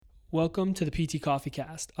Welcome to the PT Coffee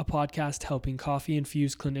Cast, a podcast helping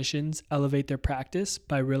coffee-infused clinicians elevate their practice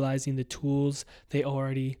by realizing the tools they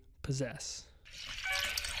already possess.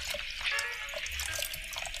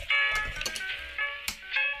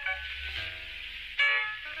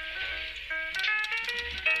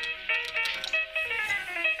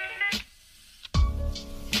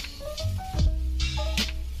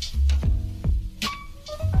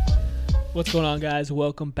 What's going on, guys?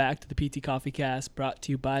 Welcome back to the PT Coffee Cast, brought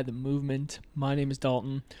to you by The Movement. My name is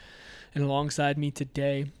Dalton, and alongside me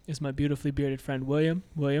today is my beautifully bearded friend, William.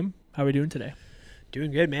 William, how are we doing today?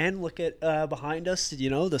 Doing good, man. Look at behind us. You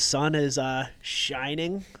know, the sun is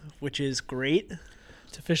shining, which is great.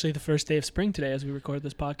 It's officially the first day of spring today as we record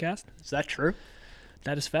this podcast. Is that true?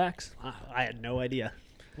 That is facts. I had no idea.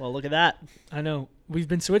 Well, look at that. I know. We've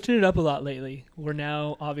been switching it up a lot lately. We're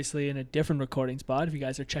now obviously in a different recording spot. If you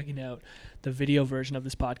guys are checking out the video version of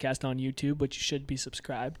this podcast on YouTube, which you should be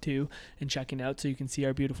subscribed to and checking out so you can see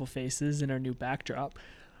our beautiful faces and our new backdrop.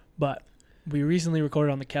 But we recently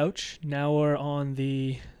recorded on the couch. Now we're on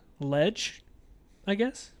the ledge, I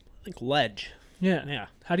guess. I think ledge. Yeah.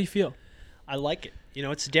 How do you feel? I like it. You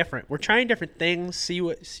know, it's different. We're trying different things. See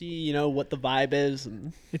what the vibe is.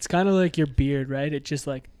 And it's kind of like your beard, right? It's just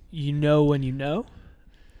like you know when you know.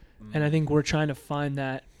 And I think we're trying to find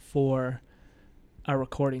that for our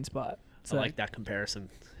recording spot. I like that comparison.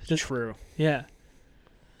 It's true. Yeah.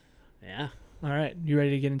 Yeah. All right. You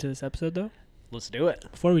ready to get into this episode, though? Let's do it.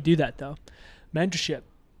 Before we do that, though, mentorship.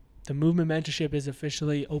 The Movement Mentorship is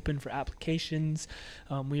officially open for applications.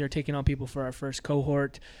 We are taking on people for our first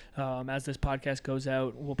cohort. As this podcast goes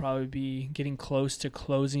out, we'll probably be getting close to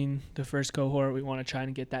closing the first cohort. We want to try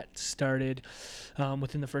and get that started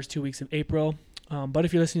within the first 2 weeks of April. But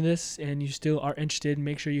if you're listening to this and you still are interested,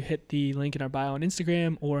 make sure you hit the link in our bio on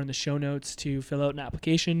Instagram or in the show notes to fill out an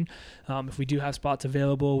application. If we do have spots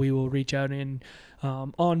available, we will reach out and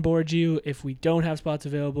onboard you. If we don't have spots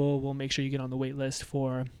available, we'll make sure you get on the wait list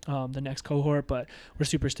for the next cohort. But we're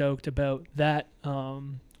super stoked about that.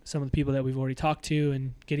 Some of the people that we've already talked to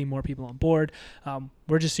and getting more people on board.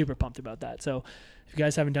 We're just super pumped about that. So if you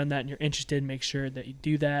guys haven't done that and you're interested, make sure that you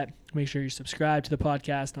do that. Make sure you subscribe to the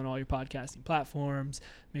podcast on all your podcasting platforms.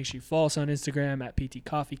 Make sure you follow us on Instagram at PT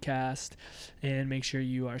Coffee Cast, and make sure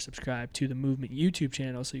you are subscribed to the Movement YouTube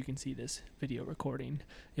channel so you can see this video recording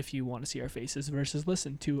if you want to see our faces versus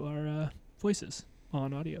listen to our voices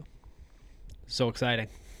on audio. So exciting.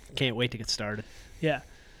 Can't wait to get started. Yeah.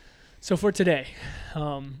 So for today,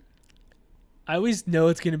 I always know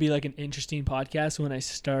it's going to be like an interesting podcast when I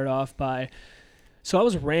start off by... So I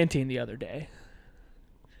was ranting the other day.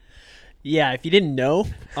 Yeah, if you didn't know,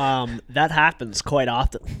 that happens quite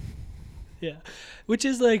often. Yeah, which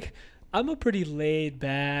is like, I'm a pretty laid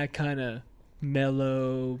back, kind of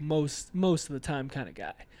mellow, most of the time kind of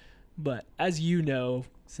guy. But as you know,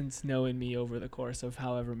 since knowing me over the course of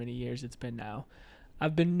however many years it's been now,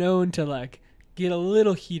 I've been known to like get a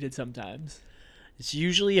little heated sometimes. It's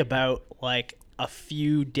usually about like a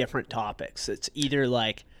few different topics. It's either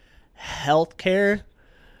like healthcare,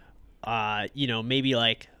 maybe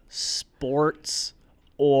like sports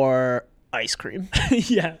or ice cream.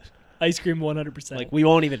 Yeah, ice cream 100%. Like we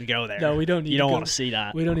won't even go there. No, we don't need. You don't want to see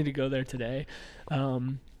that. We don't need to go there today.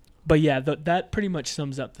 But yeah, that pretty much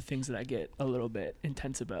sums up the things that I get a little bit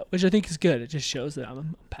intense about, which I think is good. It just shows that I'm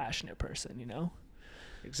a passionate person, you know?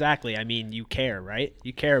 Exactly. I mean, you care, right?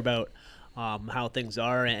 You care about how things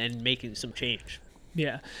are and making some change.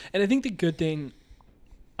 Yeah, and I think the good thing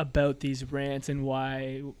about these rants and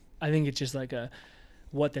why I think it's just like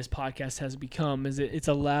what this podcast has become is it's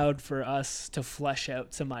allowed for us to flesh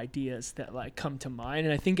out some ideas that like come to mind.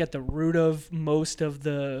 And I think at the root of most of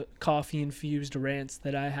the coffee infused rants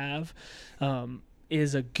that I have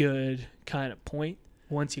is a good kind of point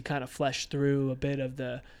once you kind of flesh through a bit of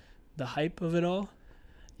the hype of it all.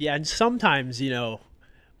 Yeah, and sometimes,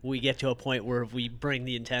 we get to a point where we bring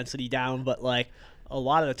the intensity down, but like a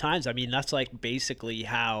lot of the times, I mean, that's like basically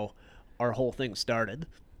how our whole thing started.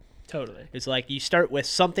 Totally. It's like you start with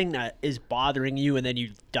something that is bothering you, and then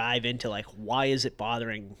you dive into like, why is it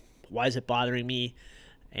bothering me?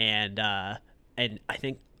 And I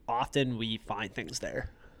think often we find things there.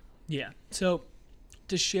 Yeah. So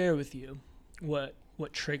to share with you what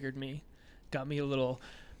triggered me, got me a little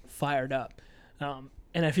fired up.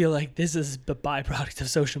 And I feel like this is the byproduct of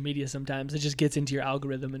social media sometimes. It just gets into your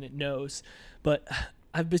algorithm and it knows. But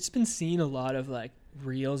I've just been seeing a lot of like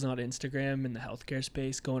reels on Instagram in the healthcare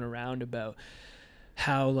space going around about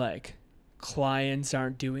how like clients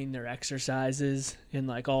aren't doing their exercises and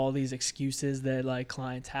like all these excuses that like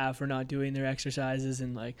clients have for not doing their exercises,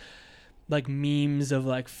 and like like memes of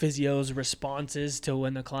like physio's responses to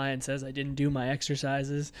when the client says I didn't do my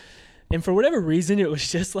exercises. And for whatever reason, it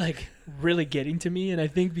was just like really getting to me. And I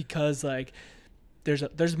think because like there's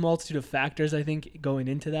a multitude of factors, I think, going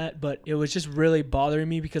into that, but it was just really bothering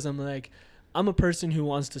me because I'm like, I'm a person who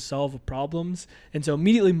wants to solve problems. And so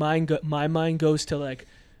immediately my mind goes to like,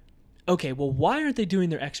 okay, well, why aren't they doing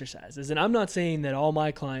their exercises? And I'm not saying that all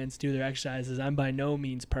my clients do their exercises. I'm by no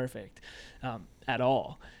means perfect at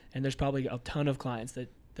all. And there's probably a ton of clients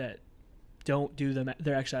that don't do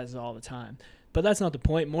their exercises all the time. But that's not the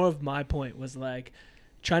point. More of my point was like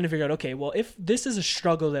trying to figure out, okay, well, if this is a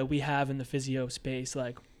struggle that we have in the physio space,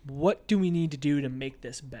 like what do we need to do to make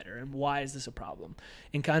this better? And why is this a problem?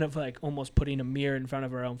 And kind of like almost putting a mirror in front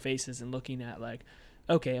of our own faces and looking at like,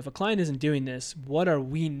 okay, if a client isn't doing this, what are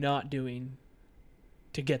we not doing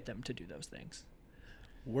to get them to do those things?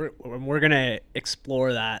 We're going to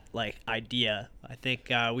explore that like idea. I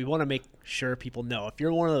think we want to make sure people know if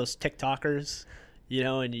you're one of those TikTokers, you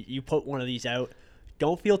know, and you put one of these out,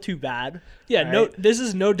 don't feel too bad. Yeah, right? no, this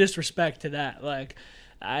is no disrespect to that. Like,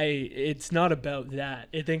 it's not about that.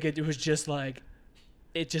 I think it was just like,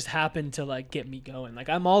 it just happened to like get me going. Like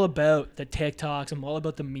I'm all about the TikToks. I'm all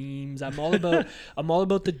about the memes. I'm all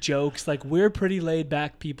about the jokes. Like we're pretty laid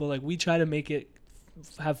back people. Like we try to make it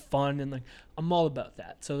have fun and like I'm all about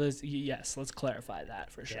that. So let's clarify that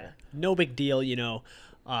for sure. Yeah. No big deal, you know.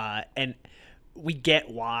 And we get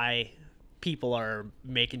why people are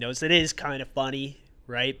making those. It is kind of funny,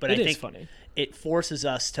 right? But I think funny. It forces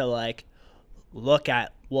us to like look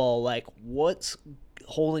at, well, like what's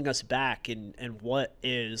holding us back and what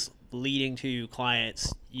is leading to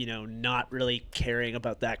clients, you know, not really caring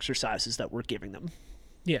about the exercises that we're giving them.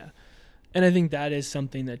 Yeah. And I think that is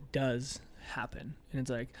something that does happen. And it's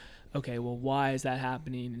like, okay, well, why is that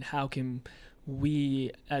happening? And how can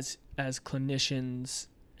we as clinicians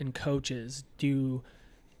and coaches do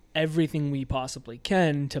everything we possibly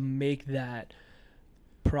can to make that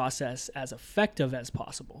process as effective as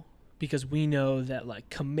possible? Because we know that like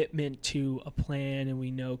commitment to a plan and we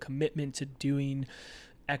know commitment to doing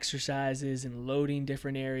exercises and loading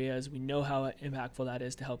different areas, we know how impactful that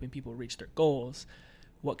is to helping people reach their goals.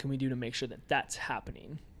 What can we do to make sure that that's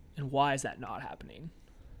happening? And why is that not happening?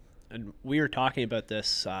 And we were talking about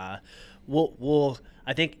this. We'll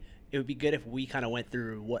I think it would be good if we kind of went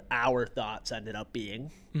through what our thoughts ended up being,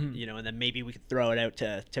 you know, and then maybe we could throw it out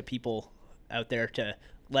to people out there to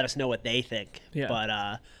let us know what they think. Yeah.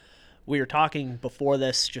 But we were talking before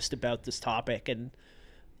this just about this topic, and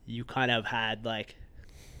you kind of had like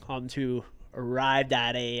arrived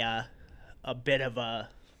at a bit of a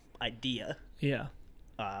idea. Yeah.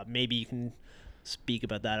 Maybe you can speak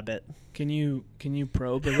about that a bit. Can you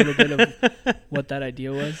probe a little bit of what that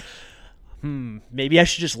idea was? Maybe I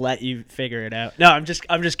should just let you figure it out. No, I'm just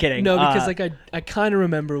kidding. No, because like I kind of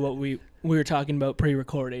remember what we were talking about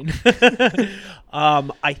pre-recording.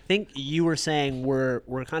 I think you were saying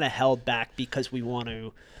we're kind of held back because we want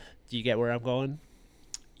to. Do you get where I'm going?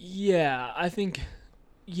 Yeah, I think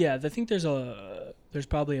there's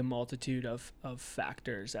probably a multitude of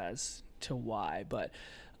factors as to why, but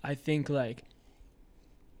I think like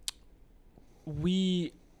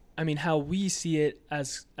how we see it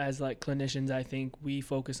as like clinicians, I think we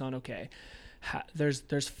focus on, okay,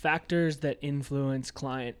 there's factors that influence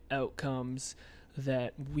client outcomes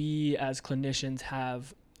that we as clinicians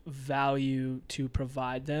have value to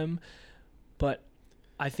provide them, but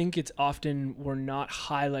I think it's often we're not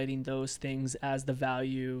highlighting those things as the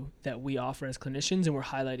value that we offer as clinicians, and we're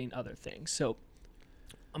highlighting other things. So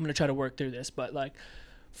I'm going to try to work through this, but like,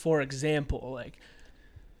 for example, like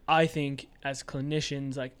I think as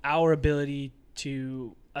clinicians, like our ability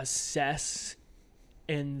to assess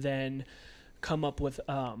and then come up with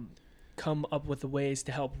the ways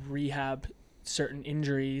to help rehab certain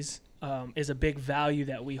injuries is a big value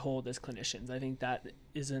that we hold as clinicians. I think that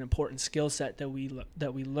is an important skill set that we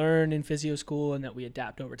learn in physio school and that we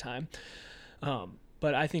adapt over time.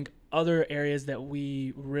 But I think other areas that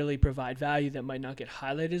we really provide value that might not get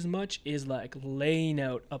highlighted as much is like laying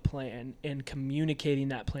out a plan and communicating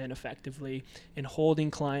that plan effectively and holding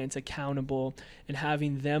clients accountable and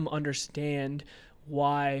having them understand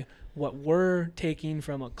why what we're taking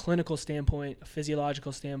from a clinical standpoint, a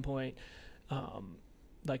physiological standpoint,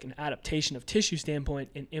 like an adaptation of tissue standpoint,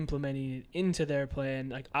 and implementing it into their plan.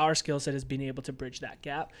 Like our skill set is being able to bridge that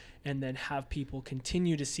gap and then have people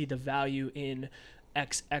continue to see the value in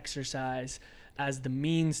X exercise as the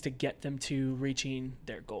means to get them to reaching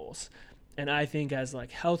their goals. And I think as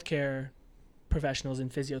like healthcare professionals and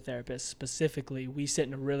physiotherapists specifically, we sit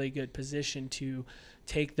in a really good position to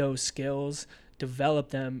take those skills,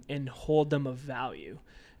 develop them, and hold them of value.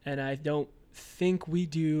 And I don't think we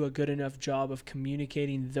do a good enough job of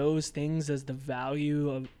communicating those things as the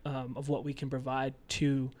value of what we can provide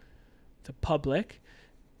to the public.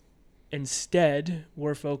 Instead,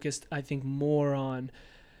 we're focused, I think, more on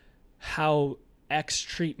how X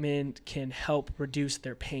treatment can help reduce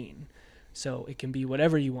their pain. So it can be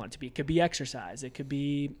whatever you want it to be. It could be exercise. It could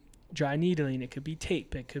be dry needling. It could be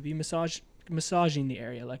tape. It could be massaging the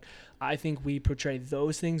area. Like, I think we portray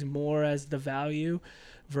those things more as the value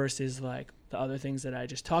versus like the other things that I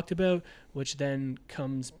just talked about, which then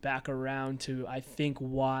comes back around to, I think,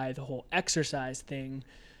 why the whole exercise thing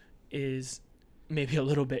is maybe a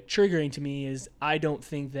little bit triggering to me. Is I don't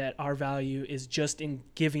think that our value is just in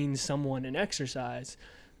giving someone an exercise.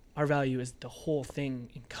 Our value is the whole thing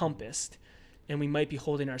encompassed, and we might be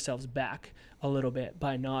holding ourselves back a little bit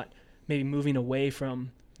by not maybe moving away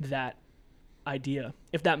from that idea,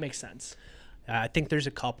 if that makes sense. I think there's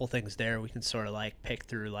a couple things there we can sort of like pick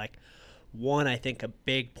through. Like, one, I think a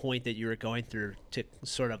big point that you were going through, to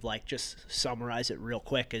sort of like just summarize it real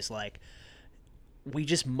quick, is like, we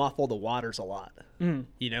just muffle the waters a lot,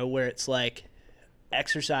 you know, where it's like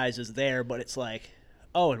exercise is there, but it's like,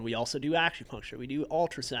 oh, and we also do acupuncture, we do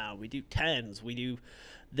ultrasound, we do TENS, we do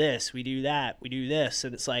this, we do that, we do this.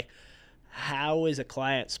 And it's like, how is a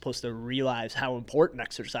client supposed to realize how important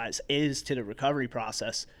exercise is to the recovery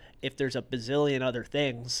process if there's a bazillion other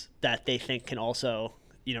things that they think can also,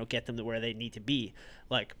 you know, get them to where they need to be?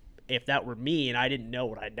 Like, if that were me and I didn't know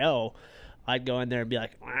what I know, I'd go in there and be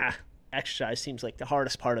like, exercise seems like the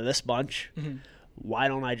hardest part of this bunch. Why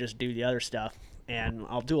don't I just do the other stuff? And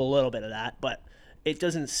I'll do a little bit of that, but it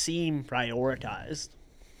doesn't seem prioritized.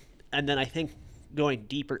 And then I think going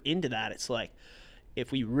deeper into that, it's like,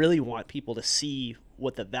 if we really want people to see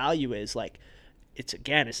what the value is, like,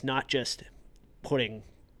 it's not just putting,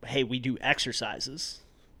 hey, we do exercises,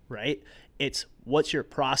 right? It's what's your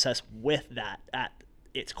process with that at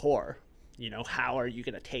its core? You know, how are you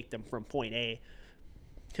going to take them from point A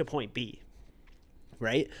to point B,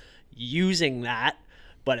 right? Using that,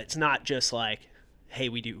 but it's not just like, hey,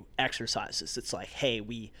 we do exercises. It's like, hey,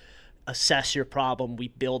 we assess your problem, we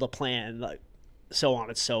build a plan, like so on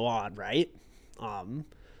and so on, right? And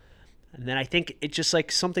then I think it's just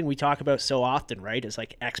like something we talk about so often, right, is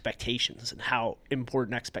like expectations and how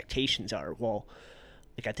important expectations are. Well,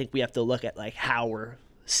 like, I think we have to look at like how we're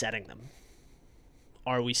setting them.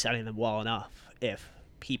 Are we setting them well enough if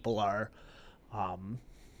people are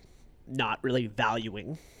not really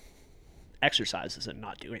valuing exercises and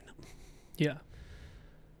not doing them?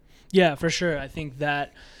 Yeah, for sure. I think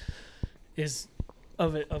that is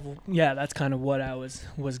that's kind of what I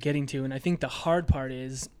was getting to. And I think the hard part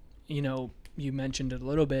is, you know, you mentioned it a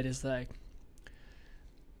little bit, is like,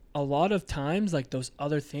 a lot of times, like, those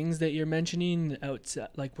other things that you're mentioning outside,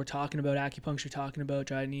 like, we're talking about acupuncture, talking about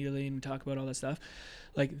dry needling, we talk about all that stuff,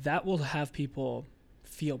 like, that will have people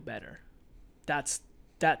feel better. That's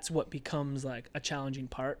what becomes like a challenging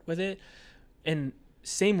part with it. And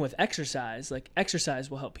same with exercise. Like, exercise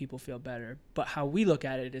will help people feel better, but how we look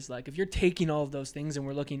at it is like, if you're taking all of those things and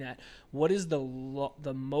we're looking at what is the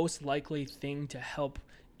most likely thing to help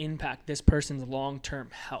impact this person's long-term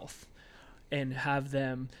health, and have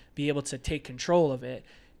them be able to take control of it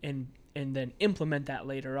and then implement that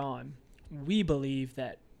later on. We believe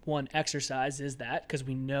that, one, exercise is that, because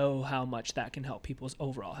we know how much that can help people's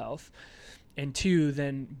overall health. And two,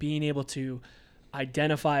 then being able to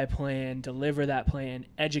identify a plan, deliver that plan,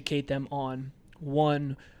 educate them on,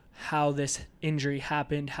 one, how this injury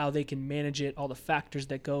happened, how they can manage it, all the factors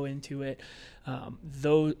that go into it.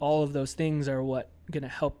 All of those things are what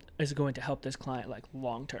is going to help this client like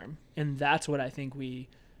long term. And that's what I think we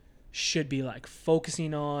should be like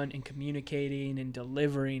focusing on and communicating and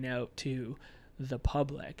delivering out to the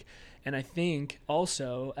public. And I think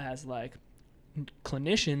also, as like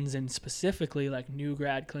clinicians, and specifically like new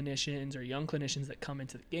grad clinicians or young clinicians that come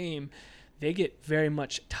into the game, they get very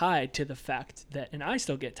much tied to the fact that, and I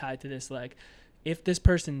still get tied to this, like, if this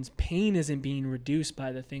person's pain isn't being reduced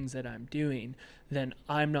by the things that I'm doing, then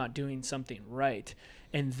I'm not doing something right.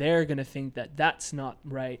 And they're going to think that that's not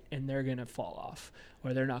right, and they're going to fall off,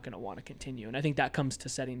 or they're not going to want to continue. And I think that comes to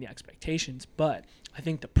setting the expectations. But I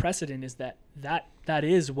think the precedent is that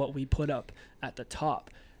is what we put up at the top.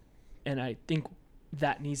 And I think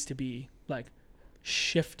that needs to be like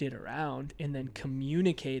shifted around and then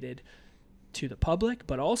communicated to the public,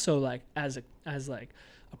 but also like as a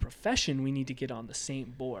profession, we need to get on the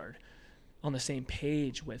same board, on the same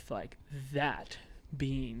page with like that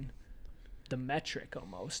being the metric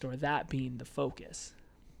almost, or that being the focus.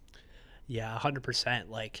 Yeah, 100%.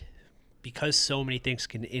 Like, because so many things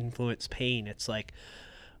can influence pain, it's like,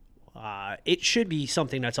 it should be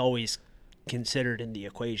something that's always considered in the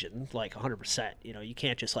equation, like 100%. You know, you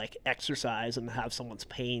can't just like exercise and have someone's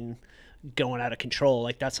pain going out of control.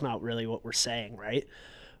 Like, that's not really what we're saying, right?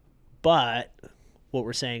 But what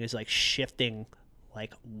we're saying is like shifting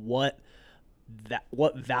like what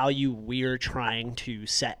value we're trying to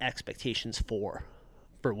set expectations for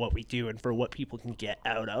what we do and for what people can get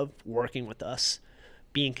out of working with us,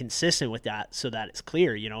 being consistent with that so that it's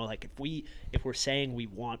clear. You know, like if we're saying we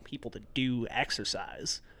want people to do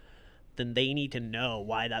exercise, then they need to know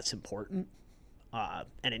why that's important,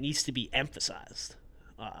 and it needs to be emphasized,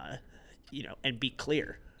 you know, and be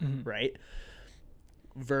clear, right?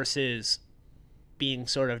 Versus being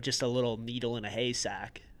sort of just a little needle in a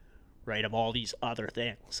haystack, right, of all these other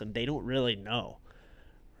things, and they don't really know,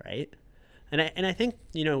 right? And I think,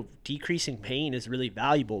 you know, decreasing pain is really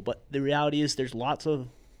valuable, but the reality is there's lots of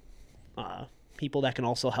people that can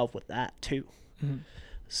also help with that too.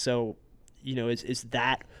 So, you know, is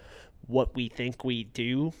that what we think we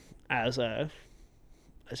do as a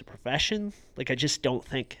profession? Like, I just don't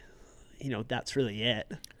think, you know, that's really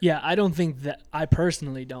it. Yeah, I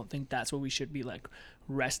personally don't think that's what we should be like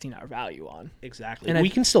resting our value on. Exactly. And we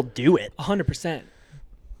can still do it 100%.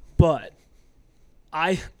 But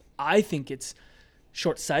I think it's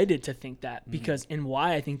short-sighted to think that, because and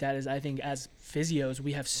why I think that is, I think as physios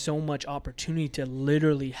we have so much opportunity to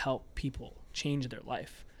literally help people change their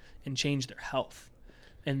life and change their health.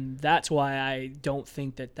 And that's why I don't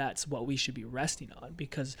think that that's what we should be resting on,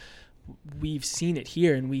 because we've seen it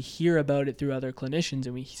here and we hear about it through other clinicians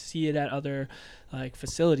and we see it at other like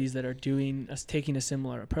facilities that are taking a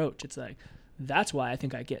similar approach. It's like, that's why I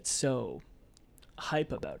think I get so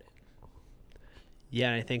hype about it.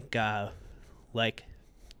 Yeah, I think like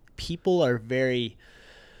people are very,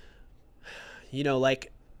 you know,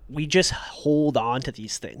 like we just hold on to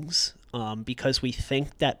these things because we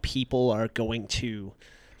think that people are going to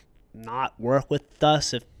not work with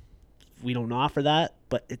us if we don't offer that,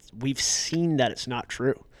 but we've seen that it's not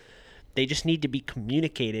true. They just need to be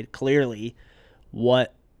communicated clearly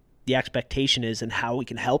what the expectation is and how we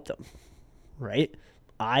can help them, right?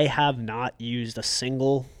 I have not used a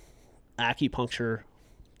single acupuncture,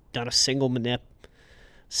 done a single manip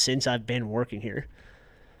since I've been working here,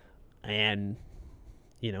 and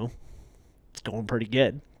you know, it's going pretty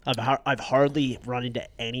good. I've hardly run into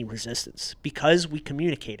any resistance because we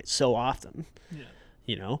communicate it so often. Yeah.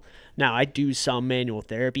 You know, now I do some manual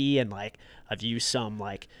therapy and like I've used some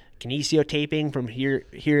like kinesio taping from here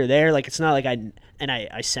or there. Like, it's not like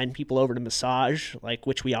I send people over to massage, like,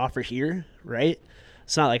 which we offer here, right?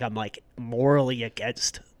 It's not like I'm like morally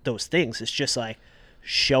against those things. It's just like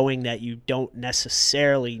showing that you don't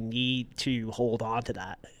necessarily need to hold on to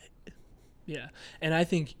that. Yeah, and I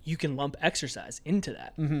think you can lump exercise into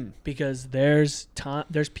that, because there's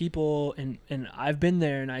people, and I've been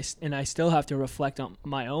there, and I still have to reflect on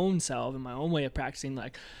my own self and my own way of practicing,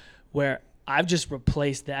 like where I've just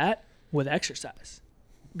replaced that with exercise,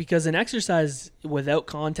 because an exercise without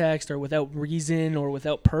context or without reason or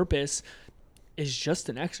without purpose is just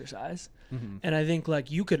an exercise. And I think like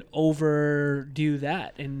you could overdo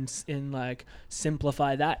that and like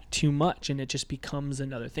simplify that too much, and it just becomes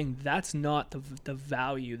another thing. That's not the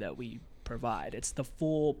value that we provide. It's the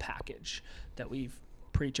full package that we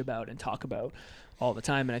preach about and talk about all the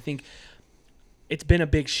time. And I think it's been a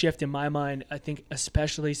big shift in my mind. I think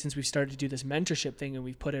especially since we've started to do this mentorship thing and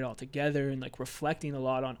we've put it all together and like reflecting a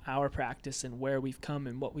lot on our practice and where we've come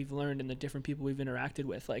and what we've learned and the different people we've interacted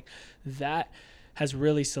with, like that has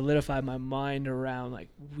really solidified my mind around like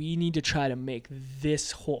we need to try to make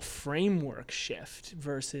this whole framework shift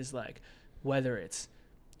versus like whether it's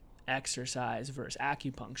exercise versus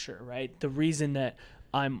acupuncture, right? The reason that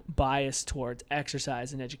I'm biased towards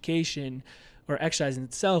exercise and education or exercise in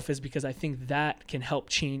itself is because I think that can help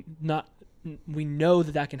change, we know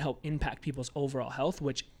that can help impact people's overall health,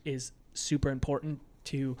 which is super important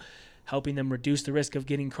to helping them reduce the risk of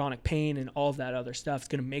getting chronic pain and all of that other stuff. It's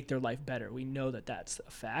going to make their life better. We know that that's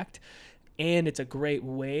a fact. And it's a great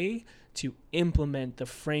way to implement the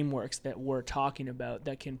frameworks that we're talking about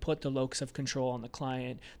that can put the locus of control on the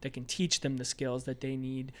client, that can teach them the skills that they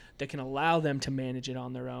need, that can allow them to manage it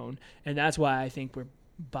on their own. And that's why I think we're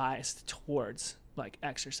biased towards like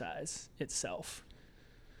exercise itself.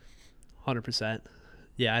 100%.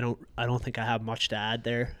 Yeah, I don't think I have much to add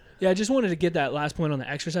there. Yeah, I just wanted to get that last point on the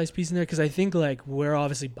exercise piece in there because I think like we're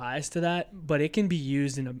obviously biased to that, but it can be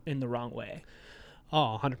used in the wrong way.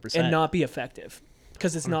 Oh, 100%. And not be effective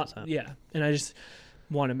because it's 100%. Not, yeah. And I just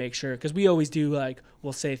want to make sure, because we always do like,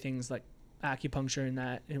 we'll say things like acupuncture and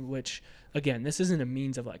that, in which, again, this isn't a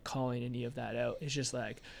means of like calling any of that out. It's just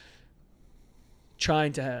like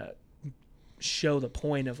trying to show the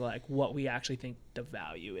point of like what we actually think the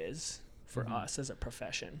value is for us as a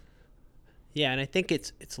profession. Yeah, and I think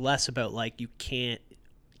it's less about like you can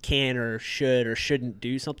or should or shouldn't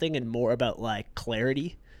do something, and more about like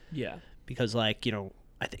clarity. Yeah. Because like, you know,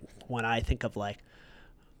 I think when I think of like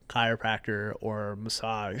chiropractor or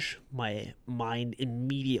massage, my mind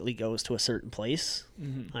immediately goes to a certain place.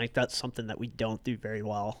 Like that's something that we don't do very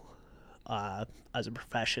well as a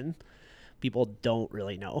profession. People don't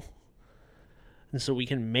really know. And so we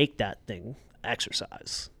can make that thing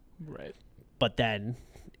exercise. Right. But then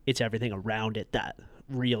it's everything around it that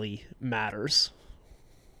really matters.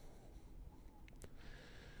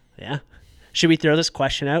 Yeah. Should we throw this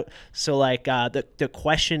question out? So like the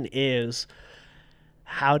question is,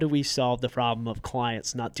 how do we solve the problem of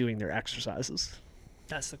clients not doing their exercises?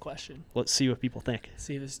 That's the question. Let's see what people think.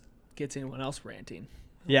 See if this gets anyone else ranting.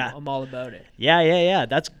 Yeah. I'm all about it. Yeah.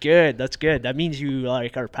 That's good. That means you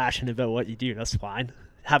like are passionate about what you do. That's fine.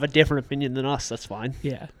 Have a different opinion than us. That's fine.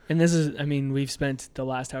 Yeah. And this is, I mean, we've spent the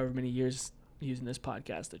last however many years using this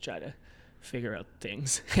podcast to try to figure out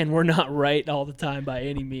things. And we're not right all the time by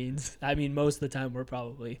any means. I mean, most of the time we're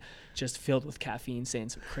probably just filled with caffeine saying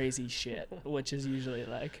some crazy shit, which is usually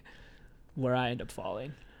like where I end up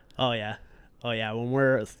falling. Oh, yeah. When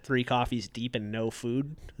we're 3 coffees deep and no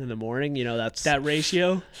food in the morning, you know, that's that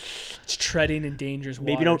ratio. It's treading in dangerous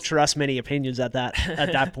waters. Maybe don't trust many opinions at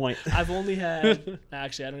that point. I've only had,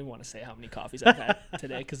 actually, I don't even want to say how many coffees I've had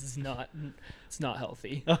today because it's not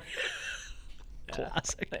healthy. Oh.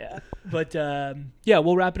 Classic. Yeah. But yeah,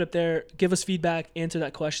 we'll wrap it up there. Give us feedback, answer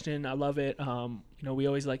that question. I love it. You know, we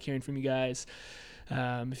always like hearing from you guys.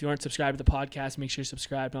 If you aren't subscribed to the podcast, make sure you're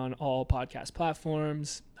subscribed on all podcast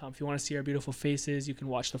platforms. If you want to see our beautiful faces, you can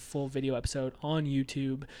watch the full video episode on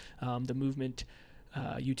YouTube, the Movement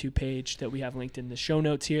YouTube page that we have linked in the show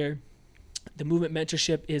notes here. The Movement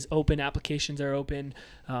Mentorship is open. Applications are open.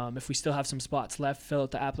 If we still have some spots left, fill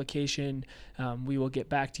out the application. We will get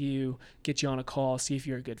back to you, get you on a call, see if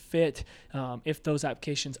you're a good fit. If those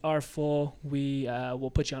applications are full, we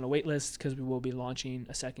will put you on a wait list because we will be launching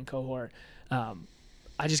a second cohort.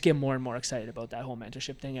 I just get more and more excited about that whole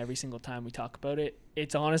mentorship thing every single time we talk about it.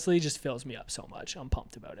 It's honestly just fills me up so much. I'm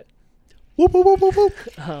pumped about it. Whoop, whoop, whoop, whoop, whoop.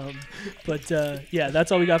 But yeah,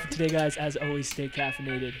 that's all we got for today, guys. As always, stay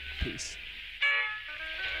caffeinated. Peace.